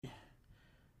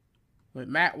with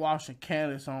Matt Walsh and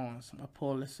Candace Owens. I'm gonna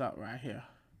pull this up right here,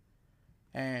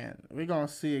 and we're gonna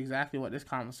see exactly what this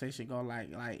conversation go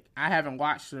like. Like I haven't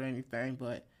watched it or anything,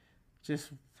 but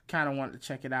just kind of wanted to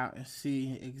check it out and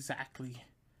see exactly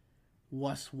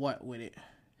what's what with it.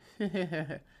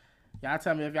 Y'all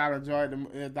tell me if y'all enjoyed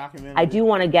the documentary. I do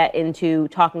want to get into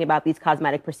talking about these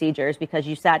cosmetic procedures because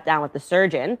you sat down with the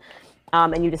surgeon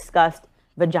and you discussed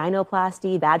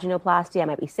vaginoplasty, I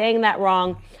might be saying that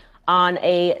wrong, on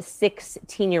a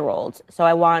 16-year-old. So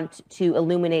I want to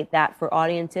illuminate that for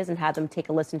audiences and have them take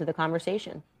a listen to the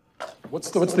conversation. What's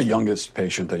the youngest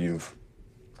patient that you've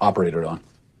operated on?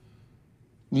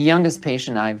 The youngest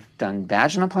patient I've done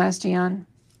vaginoplasty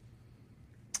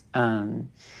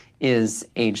on is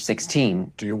age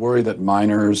 16. Do you worry that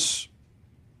minors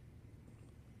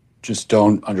just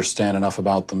don't understand enough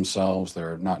about themselves?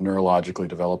 They're not neurologically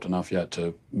developed enough yet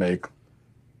to make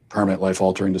permanent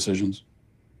life-altering decisions?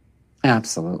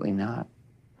 Absolutely not.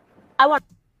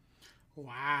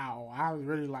 Wow, I would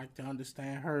really like to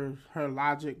understand her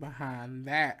logic behind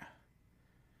that.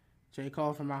 J.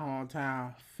 Cole from my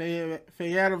hometown,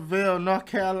 Fayetteville, North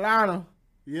Carolina.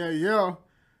 Yeah.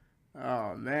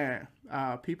 Oh, man.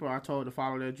 People are told to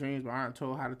follow their dreams, but aren't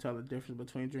told how to tell the difference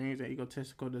between dreams and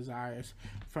egotistical desires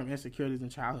from insecurities and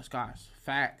childhood scars.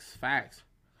 Facts.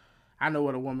 I know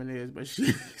what a woman is, but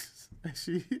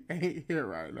she ain't here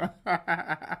right now.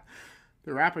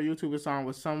 The rapper YouTuber song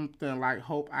was something like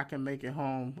 "Hope I Can Make It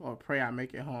Home" or "Pray I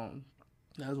Make It Home."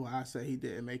 That's why I said he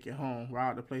didn't make it home.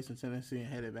 Robbed the place in Tennessee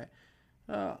and headed back.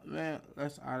 Oh, man,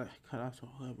 let's cut out so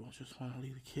everyone just want to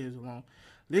leave the kids alone.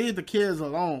 Leave the kids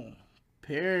alone.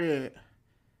 Period.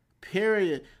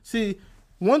 See,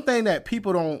 one thing that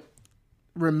people don't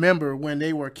remember when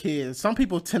they were kids, some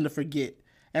people tend to forget.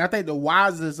 And I think the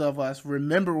wisest of us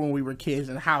remember when we were kids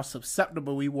and how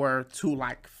susceptible we were to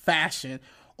like fashion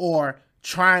or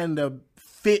trying to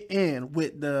fit in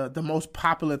with the most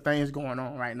popular things going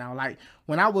on right now. Like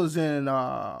when I was in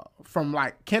from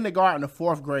like kindergarten to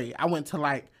fourth grade, I went to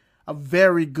like a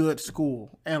very good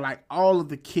school, and like all of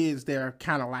the kids there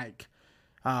kind of like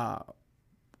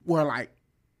were like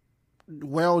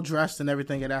well dressed and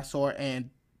everything of that sort,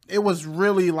 and it was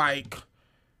really like,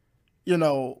 you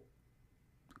know,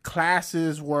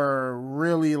 classes were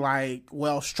really like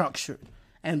well structured.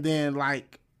 And then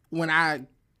like when I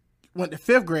went to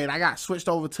fifth grade, I got switched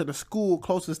over to the school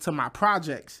closest to my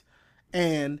projects,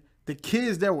 and the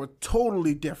kids there were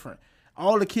totally different.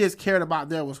 All the kids cared about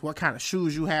there was what kind of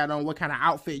shoes you had on, what kind of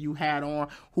outfit you had on,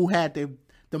 who had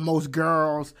the most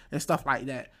girls and stuff like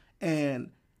that. And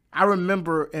I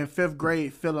remember in fifth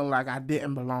grade feeling like I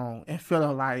didn't belong and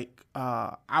feeling like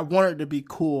I wanted to be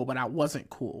cool, but I wasn't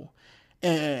cool.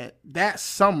 And that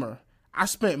summer, I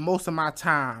spent most of my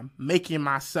time making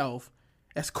myself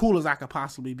as cool as I could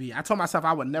possibly be. I told myself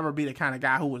I would never be the kind of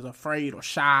guy who was afraid or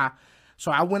shy.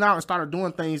 So I went out and started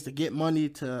doing things to get money,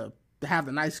 to have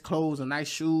the nice clothes and nice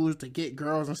shoes, to get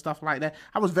girls and stuff like that.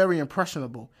 I was very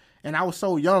impressionable. And I was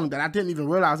so young that I didn't even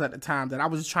realize at the time that I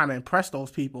was just trying to impress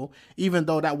those people, even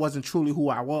though that wasn't truly who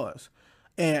I was.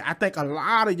 And I think a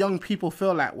lot of young people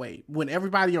feel that way. When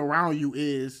everybody around you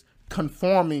is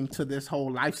conforming to this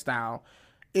whole lifestyle,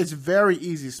 it's very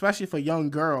easy, especially for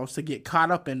young girls, to get caught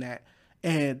up in that.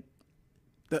 And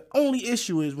the only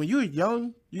issue is when you're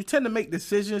young, you tend to make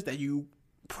decisions that you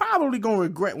probably going to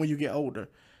regret when you get older.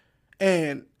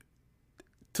 And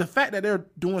the fact that they're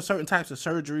doing certain types of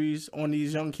surgeries on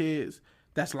these young kids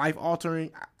that's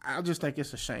life-altering, I just think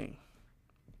it's a shame.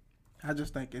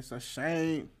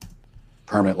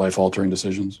 Permanent life-altering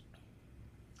decisions?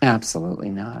 Absolutely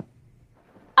not.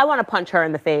 I want to punch her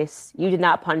in the face. You did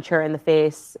not punch her in the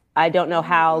face. I don't know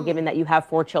how, given that you have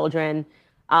 4 children.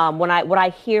 What I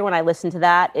hear when I listen to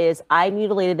that is I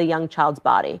mutilated a young child's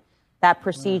body. That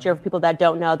procedure, for people that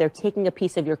don't know, they're taking a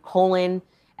piece of your colon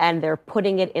and they're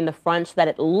putting it in the front so that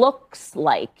it looks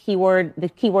like,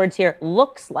 the keywords here,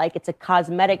 looks like it's a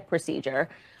cosmetic procedure,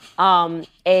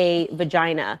 a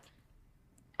vagina.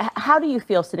 How do you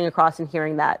feel sitting across and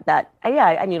hearing that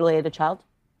I mutilated a child?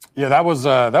 Yeah, that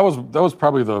was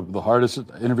probably the hardest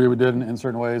interview we did in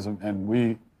certain ways, and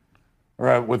we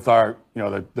were with our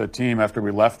the team after we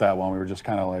left that one. We were just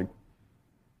kind of like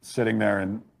sitting there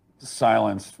in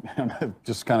silence,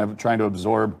 just kind of trying to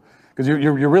absorb, because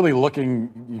you're really looking,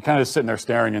 you're kind of sitting there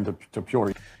staring into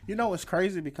pure. You know, it's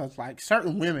crazy because like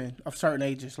certain women of certain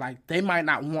ages, like they might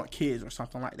not want kids or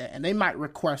something like that, and they might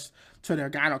request to their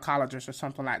gynecologist or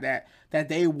something like that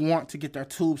they want to get their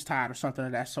tubes tied or something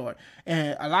of that sort.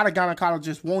 And a lot of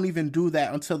gynecologists won't even do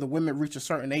that until the women reach a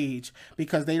certain age,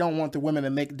 because they don't want the women to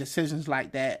make decisions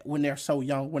like that when they're so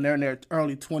young, when they're in their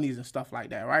early 20s and stuff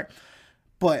like that, right?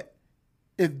 But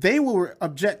if they will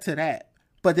object to that,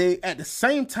 but they at the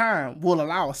same time will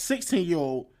allow a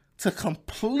 16-year-old to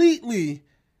completely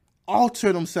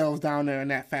alter themselves down there in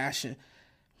that fashion,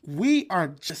 we are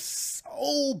just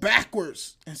so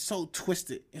backwards and so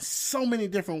twisted in so many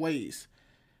different ways.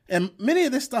 And many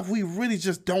of this stuff, we really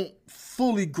just don't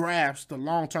fully grasp the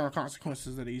long-term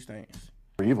consequences of these things.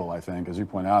 Evil, I think, as you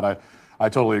point out. I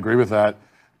totally agree with that.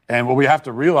 And what we have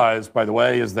to realize, by the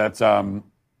way, is that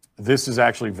this is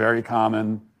actually very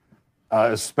common,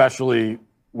 especially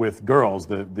with girls.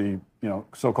 The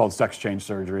so-called sex change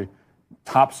surgery,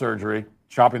 top surgery,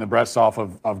 chopping the breasts off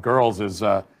of girls is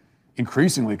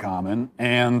increasingly common,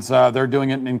 and they're doing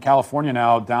it in California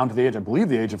now down to the age, I believe,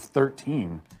 the age of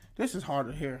 13. This is hard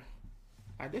to hear.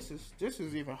 This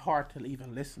is even hard to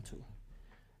even listen to.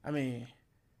 I mean,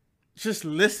 just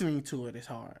listening to it is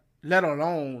hard, let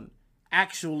alone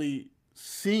actually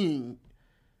seeing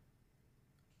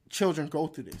children go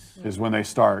through this. Is when they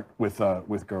start with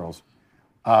girls,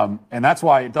 and that's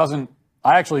why it doesn't.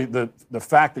 I actually the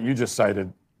fact that you just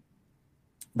cited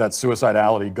that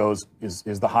suicidality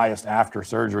is the highest after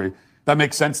surgery. That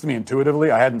makes sense to me intuitively.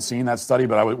 I hadn't seen that study,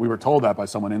 but we were told that by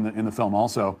someone in the film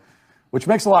also, which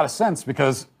makes a lot of sense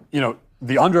because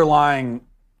the underlying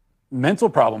mental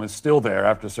problem is still there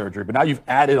after surgery, but now you've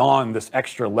added on this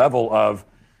extra level of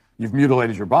you've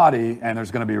mutilated your body, and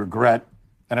there's going to be regret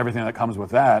and everything that comes with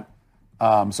that.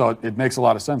 So it makes a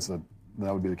lot of sense that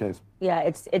would be the case. Yeah,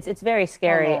 it's very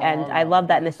scary, and I love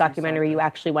that in this documentary you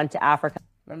actually went to Africa.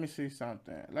 Let me see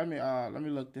something. Let me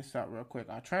look this up real quick.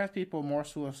 Are trans people more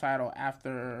suicidal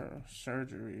after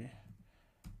surgery?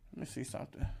 Let me see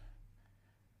something.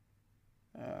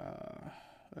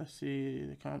 Let's see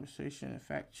the conversation and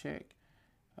fact check.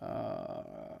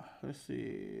 Let's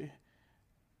see.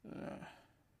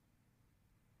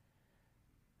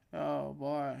 Oh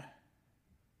boy.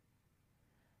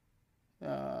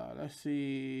 Let's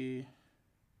see.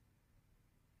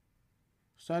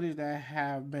 Studies that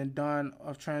have been done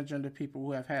of transgender people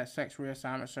who have had sex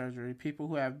reassignment surgery. People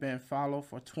who have been followed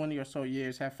for 20 or so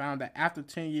years have found that after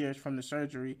 10 years from the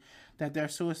surgery, that their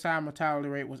suicide mortality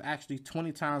rate was actually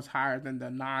 20 times higher than the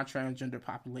non-transgender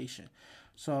population.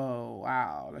 So,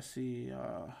 wow, let's see.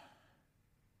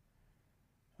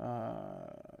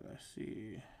 Let's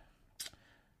see.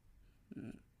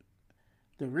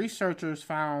 The researchers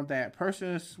found that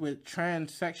persons with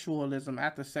transsexualism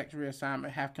after sex reassignment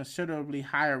have considerably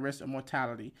higher risk of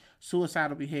mortality,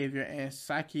 suicidal behavior, and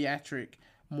psychiatric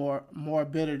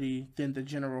morbidity than the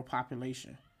general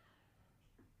population.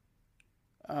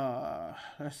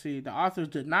 Let's see. The authors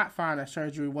did not find that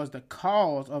surgery was the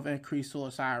cause of increased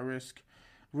suicide risk,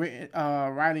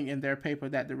 writing in their paper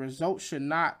that the results should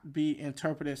not be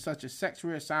interpreted such as sex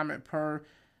reassignment per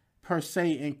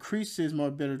se increases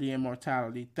morbidity and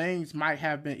mortality. Things might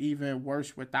have been even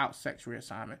worse without sex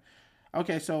reassignment.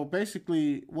 Okay, so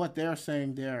basically what they're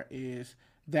saying there is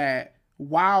that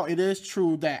while it is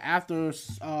true that after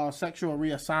sexual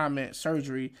reassignment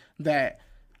surgery that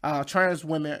trans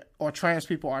women or trans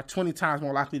people are 20 times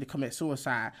more likely to commit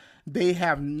suicide, they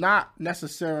have not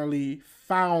necessarily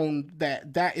found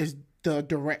that that is the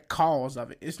direct cause of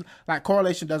it. It's like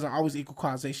correlation doesn't always equal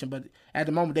causation, but at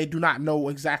the moment they do not know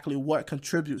exactly what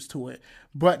contributes to it.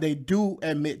 But they do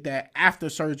admit that after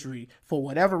surgery, for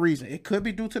whatever reason, it could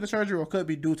be due to the surgery or it could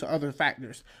be due to other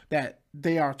factors, that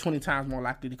they are 20 times more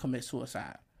likely to commit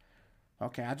suicide.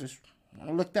 Okay, I just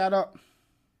want to look that up,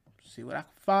 see what I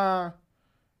can find.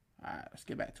 All right, let's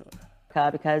get back to it.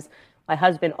 Because my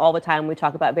husband, all the time, we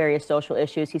talk about various social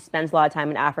issues. He spends a lot of time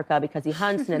in Africa because he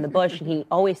hunts and in the bush. And he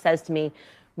always says to me,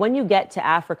 when you get to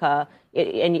Africa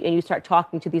and you start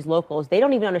talking to these locals, they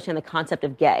don't even understand the concept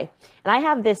of gay. And I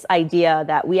have this idea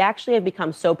that we actually have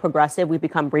become so progressive, we've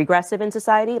become regressive in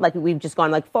society. Like we've just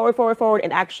gone like forward,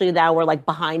 and actually now we're like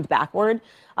behind backward.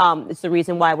 It's the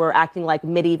reason why we're acting like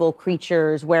medieval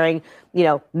creatures, wearing,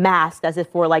 masks as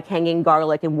if we're like hanging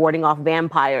garlic and warding off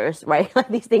vampires, right? Like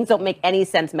these things don't make any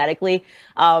sense medically.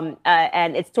 And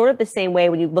it's sort of the same way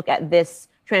when you look at this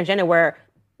transgender, where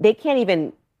they can't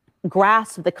even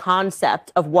grasp the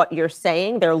concept of what you're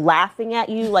saying. They're laughing at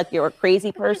you like you're a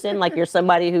crazy person, like you're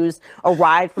somebody who's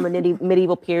arrived from a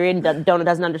medieval period and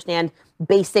doesn't understand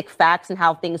basic facts and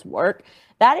how things work.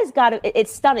 That has got to,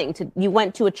 it's stunning. You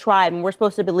went to a tribe and we're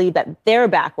supposed to believe that they're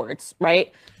backwards,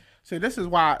 right? See, this is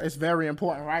why it's very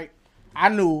important, right? I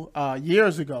knew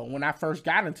years ago when I first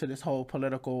got into this whole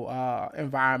political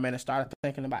environment and started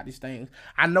thinking about these things,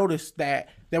 I noticed that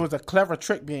there was a clever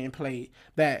trick being played,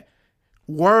 that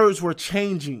words were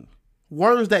changing.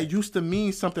 Words that used to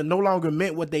mean something no longer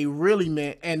meant what they really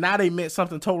meant, and now they meant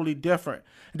something totally different.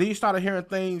 And then you started hearing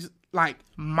things like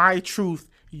my truth,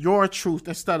 your truth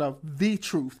instead of the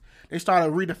truth. They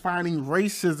started redefining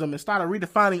racism and started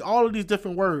redefining all of these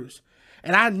different words.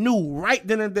 And I knew right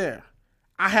then and there,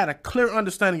 I had a clear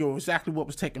understanding of exactly what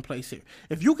was taking place here.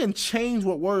 If you can change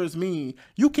what words mean,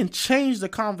 you can change the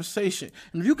conversation.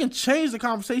 And if you can change the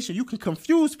conversation, you can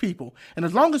confuse people. And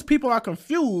as long as people are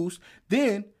confused,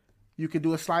 then you can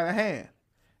do a sleight of hand.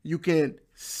 You can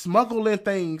smuggle in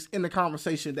things in the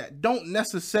conversation that don't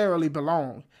necessarily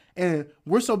belong. And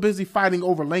we're so busy fighting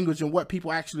over language and what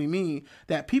people actually mean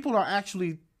that people are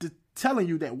actually telling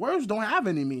you that words don't have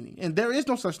any meaning and there is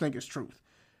no such thing as truth.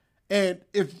 And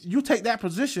if you take that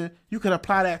position, you can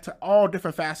apply that to all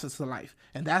different facets of life.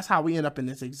 And that's how we end up in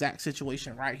this exact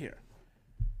situation right here.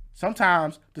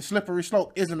 Sometimes the slippery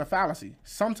slope isn't a fallacy.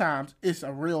 Sometimes it's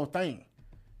a real thing.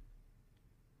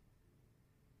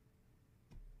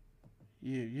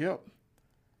 Yep.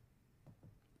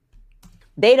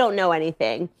 They don't know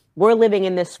anything. We're living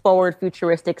in this forward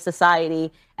futuristic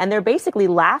society, and they're basically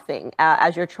laughing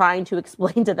as you're trying to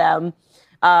explain to them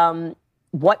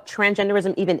what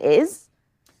transgenderism even is.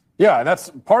 Yeah, that's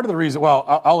part of the reason. Well,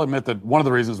 I'll admit that one of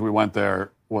the reasons we went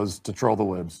there was to troll the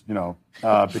libs,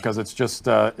 because it's just,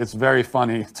 it's very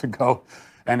funny to go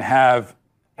and have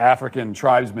African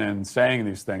tribesmen saying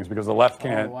these things because the left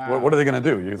can't. Oh, wow. What are they going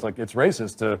to do? It's like, it's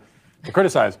racist to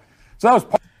criticize. So that was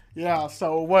part. Yeah,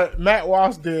 so what Matt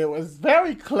Walsh did was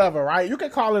very clever, right? You can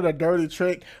call it a dirty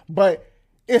trick, but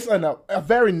it's a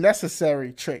very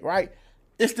necessary trick, right?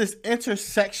 It's this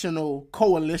intersectional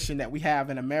coalition that we have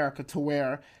in America to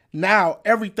where now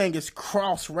everything is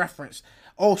cross-referenced.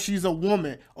 Oh, she's a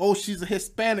woman. Oh, she's a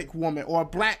Hispanic woman or a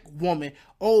black woman.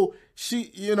 Oh,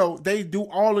 they do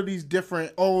all of these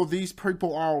different, these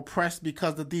people are oppressed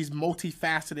because of these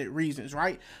multifaceted reasons,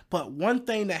 right? But one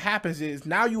thing that happens is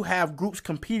now you have groups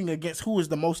competing against who is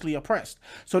the mostly oppressed.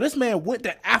 So this man went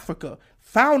to Africa,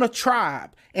 found a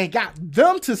tribe, and got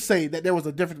them to say that there was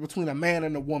a difference between a man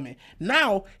and a woman.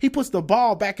 Now he puts the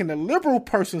ball back in the liberal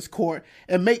person's court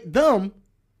and make them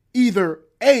either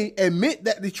A, admit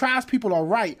that the tribes people are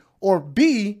right, or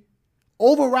B,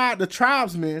 override the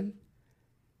tribesmen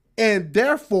and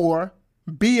therefore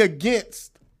be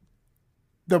against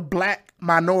the black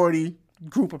minority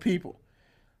group of people,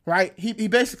 right? He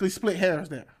basically split hairs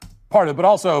there. Part of it, but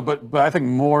also, but I think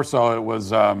more so it was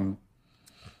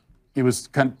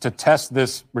to test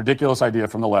this ridiculous idea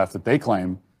from the left that they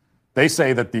claim. They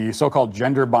say that the so-called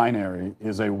gender binary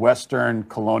is a Western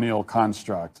colonial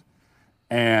construct.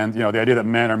 And, the idea that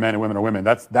men are men and women are women,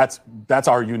 that's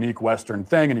our unique Western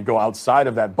thing. And you go outside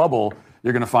of that bubble,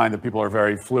 you're going to find that people are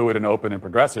very fluid and open and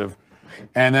progressive.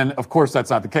 And then, of course, that's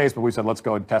not the case, but we said, let's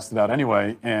go and test it out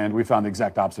anyway. And we found the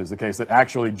exact opposite is the case, that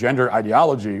actually gender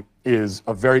ideology is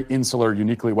a very insular,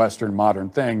 uniquely Western modern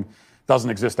thing,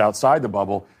 doesn't exist outside the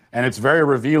bubble. And it's very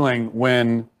revealing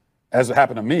when, as it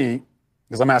happened to me,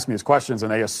 because I'm asking these questions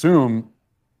and they assume,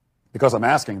 because I'm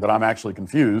asking, that I'm actually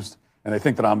confused. And they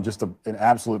think that I'm just an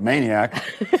absolute maniac.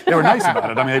 They were nice about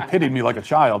it. I mean, they pitied me like a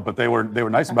child, but they were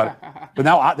nice about it. But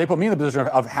now they put me in the position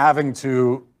of having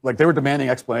to, they were demanding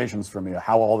explanations from me of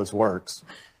how all this works.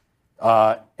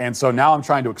 And so now I'm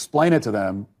trying to explain it to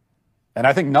them. And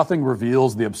I think nothing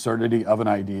reveals the absurdity of an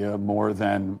idea more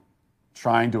than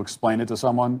trying to explain it to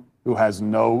someone who has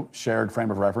no shared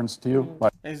frame of reference to you.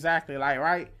 Exactly.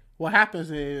 Right? What happens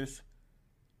is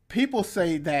people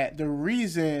say that the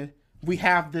reason we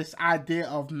have this idea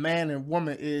of man and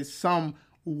woman is some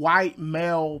white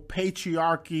male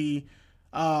patriarchy,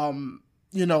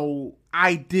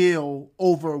 ideal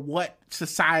over what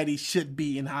society should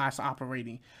be and how it's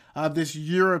operating. This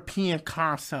European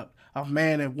concept of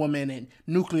man and woman and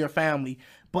nuclear family,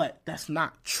 but that's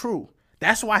not true.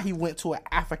 That's why he went to an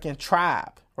African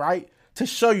tribe, right? To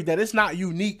show you that it's not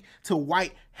unique to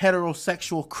white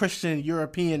heterosexual Christian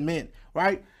European men,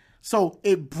 right? So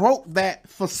it broke that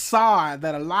facade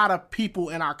that a lot of people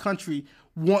in our country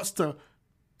wants to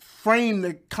frame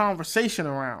the conversation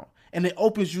around. And it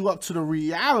opens you up to the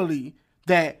reality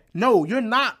that, no, you're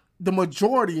not the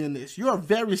majority in this. You're a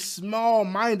very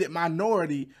small-minded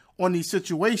minority on these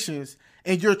situations.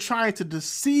 And you're trying to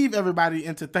deceive everybody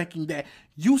into thinking that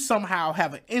you somehow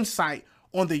have an insight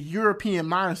on the European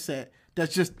mindset that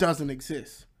just doesn't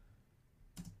exist.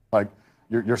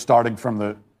 You're starting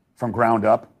from ground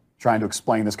up, trying to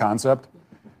explain this concept,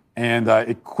 and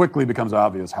it quickly becomes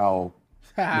obvious how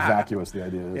vacuous the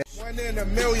idea is. 1 in a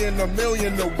million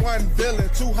to 1 villain.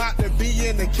 Too hot to be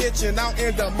in the kitchen, out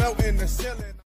in the melting the ceiling.